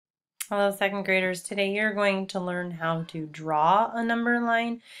Hello, second graders. Today you're going to learn how to draw a number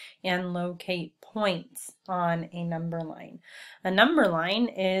line and locate points on a number line. A number line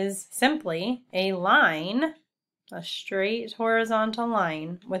is simply a line, a straight horizontal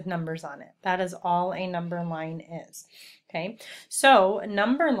line with numbers on it. That is all a number line is. Okay, so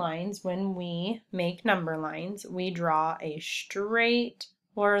number lines, when we make number lines, we draw a straight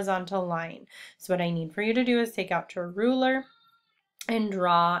horizontal line. So what I need for you to do is take out your ruler and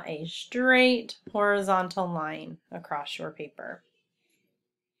draw a straight horizontal line across your paper.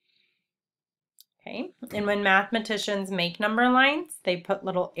 Okay, and when mathematicians make number lines, they put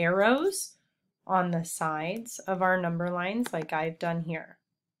little arrows on the sides of our number lines like I've done here.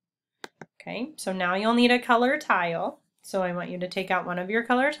 Okay, so now you'll need a color tile. So I want you to take out one of your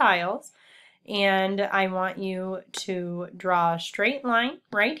color tiles and I want you to draw a straight line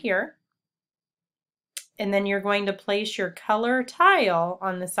right here. And then you're going to place your color tile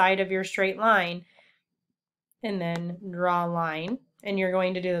on the side of your straight line and then draw a line. And you're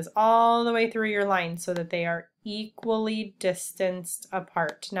going to do this all the way through your line so that they are equally distanced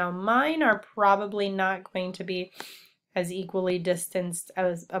apart. Now mine are probably not going to be as equally distanced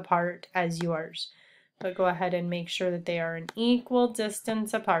apart as yours, but go ahead and make sure that they are an equal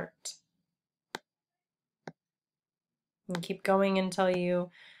distance apart. And keep going until you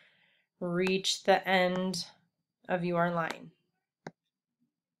reach the end of your line.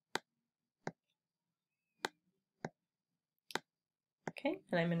 Okay,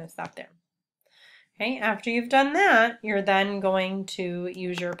 and I'm going to stop there. Okay, after you've done that, you're then going to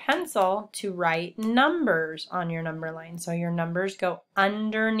use your pencil to write numbers on your number line. So your numbers go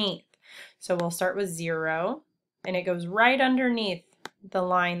underneath. So we'll start with 0, and it goes right underneath the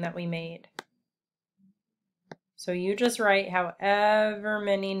line that we made. So you just write however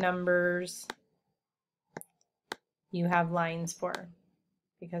many numbers you have lines for,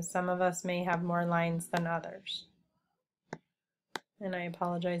 because some of us may have more lines than others. And I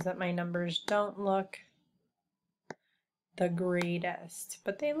apologize that my numbers don't look the greatest,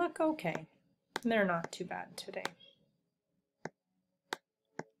 but they look okay. They're not too bad today.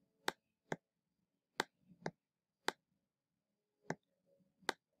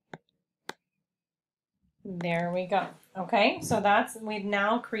 There we go. Okay, so we've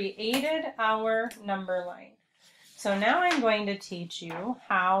now created our number line. So now I'm going to teach you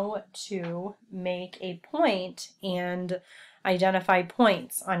how to make a point and identify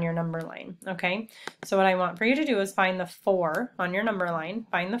points on your number line. Okay, so what I want for you to do is find the 4 on your number line.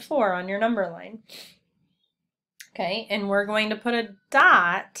 Find the 4 on your number line. Okay, and we're going to put a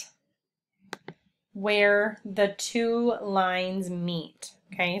dot where the two lines meet.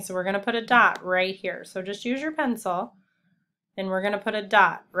 Okay, so we're going to put a dot right here. So just use your pencil and we're going to put a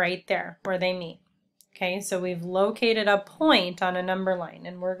dot right there where they meet. Okay, so we've located a point on a number line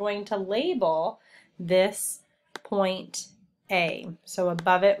and we're going to label this point A. So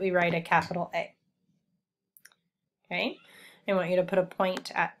above it we write a capital A. Okay, I want you to put a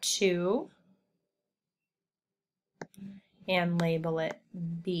point at 2 and label it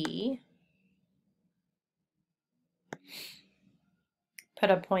B. Put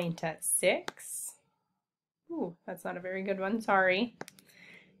a point at 6. Ooh, that's not a very good one, sorry.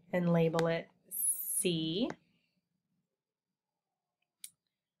 And label it C.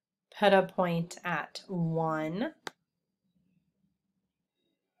 Put a point at 1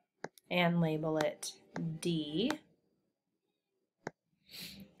 and label it D.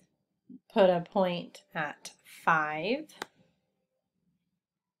 Put a point at 5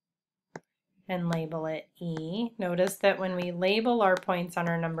 and label it E. Notice that when we label our points on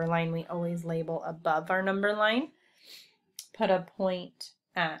our number line, we always label above our number line. Put a point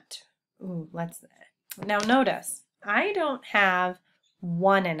at, now notice, I don't have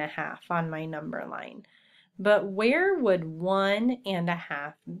 1.5 on my number line, but where would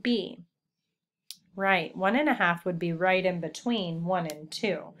 1.5 be? Right, 1.5 would be right in between 1 and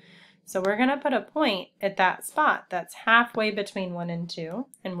 2. So we're going to put a point at that spot that's halfway between 1 and 2,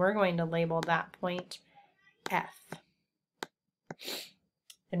 and we're going to label that point F.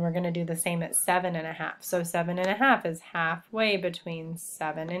 And we're going to do the same at 7.5. So 7.5 is halfway between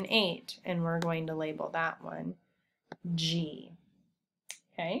 7 and 8, and we're going to label that one G.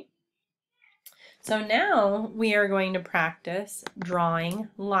 Okay? So now we are going to practice drawing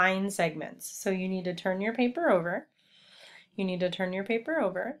line segments. So you need to turn your paper over. You need to turn your paper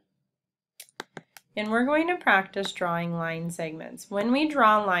over. And we're going to practice drawing line segments. When we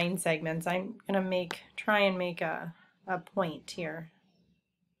draw line segments, I'm going to try and make a point here.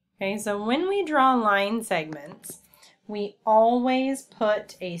 Okay, so when we draw line segments, we always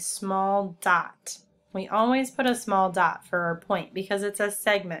put a small dot We always put a small dot for our point because it's a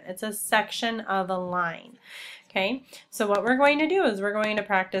segment. It's a section of a line. Okay, so what we're going to do is we're going to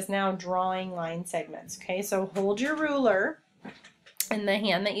practice now drawing line segments. Okay, so hold your ruler in the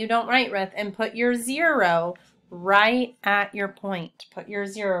hand that you don't write with and put your 0 right at your point. Put your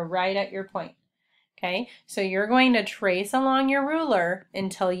 0 right at your point. Okay, so you're going to trace along your ruler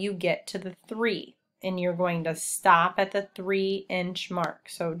until you get to the 3, and you're going to stop at the 3-inch mark.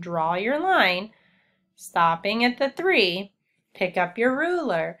 So draw your line, stopping at the 3, pick up your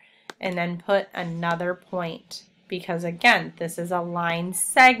ruler, and then put another point. Because again, this is a line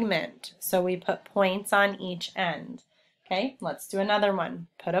segment, so we put points on each end. Okay, let's do another one.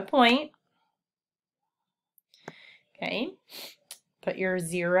 Put a point. Okay, put your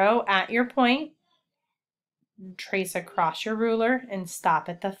 0 at your point. Trace across your ruler and stop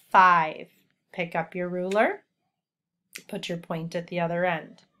at the 5. Pick up your ruler, put your point at the other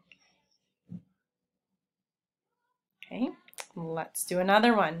end. Okay, let's do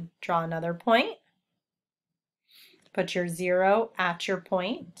another one. Draw another point. Put your 0 at your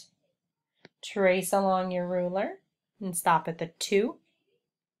point. Trace along your ruler and stop at the 2.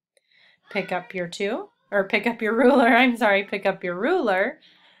 Pick up your ruler, pick up your ruler.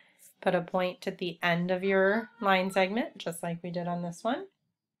 Put a point at the end of your line segment, just like we did on this one.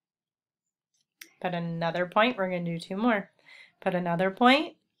 Put another point. We're going to do 2 more. Put another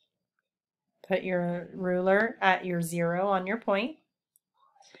point. Put your ruler at your 0 on your point.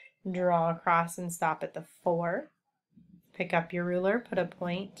 Draw across and stop at the 4. Pick up your ruler. Put a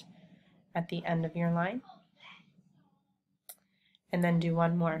point at the end of your line. And then do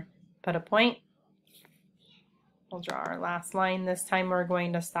 1 more. Put a point. We'll draw our last line. This time we're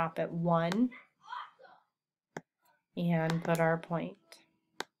going to stop at 1 and put our point.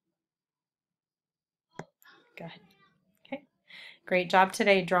 Good. Okay. Great job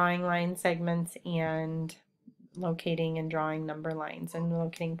today drawing line segments and locating and drawing number lines and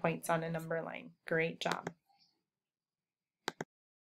locating points on a number line. Great job.